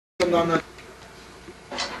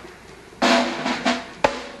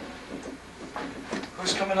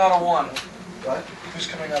Who's coming out of one? What? Who's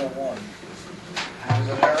coming out of one? Is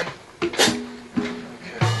it Harry?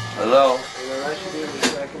 Okay. Hello? Well, I should be in the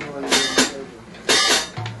second one.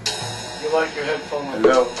 You like your headphone levels?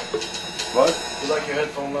 Hello? What? You like your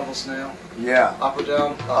headphone levels now? Yeah. Up or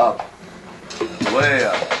down? Up. Way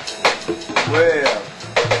up. Way up.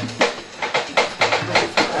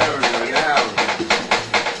 There we go, now.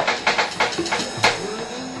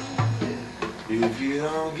 If you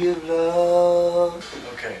don't give love.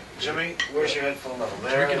 Okay. Jimmy, where's your headphone level?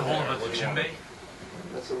 There. Can we get a hold of it, Jimmy?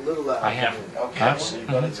 That's a little loud. I have. Okay, so you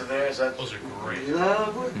got it to there, is that? Those are great. You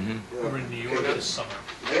love it? We were in New York this summer.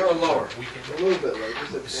 There or lower? Weekend. A little bit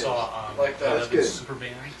like We this. saw Like that. That's good. super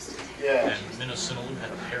band. Yeah. And Minnesota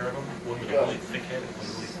had a pair of them. One with a really thick head, one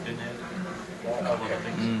really thin head. A couple Okay. other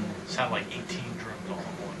things. Sounded like 18 drums all in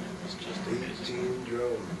one. It was just amazing.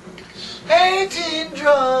 18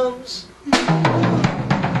 drums.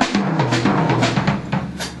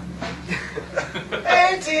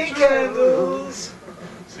 18 candles.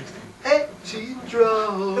 16. 18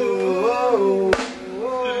 drums.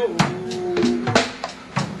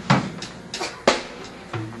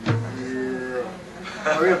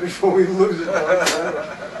 Hurry up before we lose it.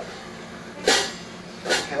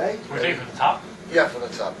 Okay. We're taking from the top. Yeah, from the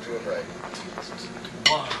top. Do it right.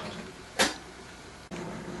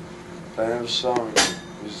 1. I am sorry.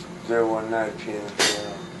 I was there one night playing the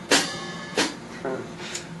piano.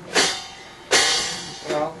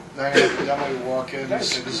 Well, then we walk in and That's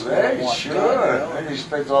say, this is what I great, want. sure. God, I didn't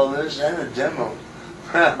expect all this and a demo.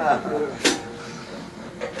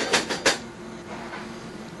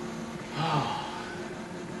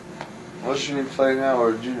 What should we play now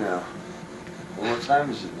or do now? What time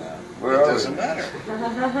is it now? Where It are doesn't we? matter.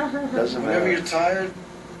 Doesn't Whenever matter. you're tired,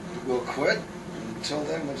 we'll quit. Until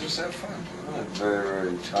then, we'll just have fun. I'm very,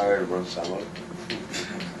 very tired once I'm up.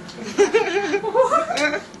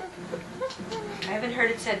 I haven't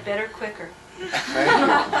heard it said better quicker.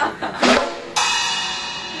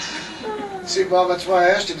 See, Bob, that's why I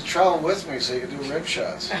asked you to travel with me so you can do rim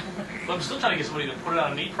shots. But I'm still trying to get somebody to put it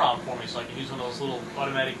on a knee prom for me so I can use one of those little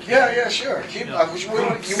automatic keys. Yeah, sure. Keep, Yeah. you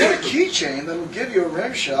want a keychain that'll give you a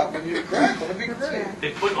rim shot when you crack. That'll be great.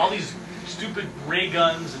 They put all these stupid ray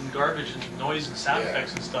guns and garbage and noise and sound Yeah.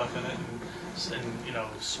 effects and stuff in it and you know,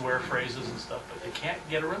 swear phrases and stuff, but they can't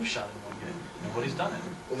get a rim shot in one yet. Nobody's done it.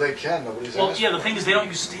 Well, they can. Nobody's Well, asked yeah, for the thing is they don't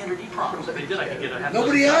use standard EPROMs. If they did, I could get a half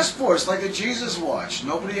Nobody dozen asked for it. It's like the Jesus watch.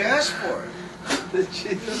 Nobody asked for it. The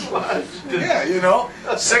Jesus watch. Yeah, you know,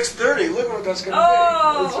 6:30. Look what that's going to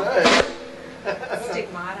That's Oh! right.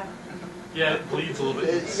 Stigmata. Yeah, it bleeds a little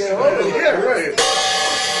bit. You be. get Oh, older. yeah, right.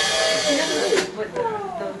 What the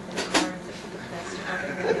cards that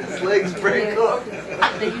put the His legs break off.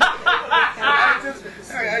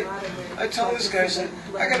 I told this guy, I said,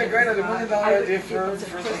 I got a great idea, $1 million idea for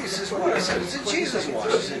things. He says, what? I said, it's a Jesus watch.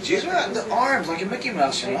 I said, Jesus? What? The arms, like a Mickey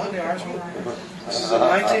Mouse, you know? The arms. This is in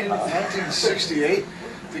 1968.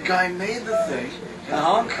 The guy made the thing in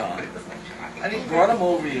Hong Kong. And he brought them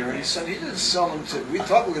over here, and he said he didn't sell them to, we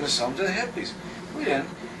thought we were going to sell them to the hippies. We didn't.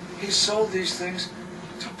 He sold these things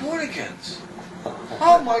to born-agains.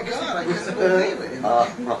 Oh my God, I couldn't believe it. You know?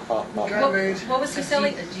 Guy made... What was he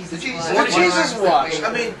selling? The Jesus watch.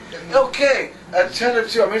 I mean, okay, at 10 or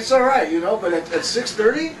 2. I mean, it's all right, you know, but at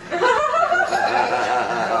 6:30?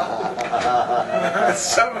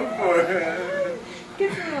 That's 7-4.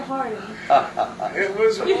 Give him a heart. It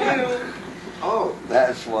was wild. Oh,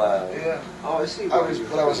 That's wild. Yeah. oh, I see. I was,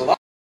 but I was alive.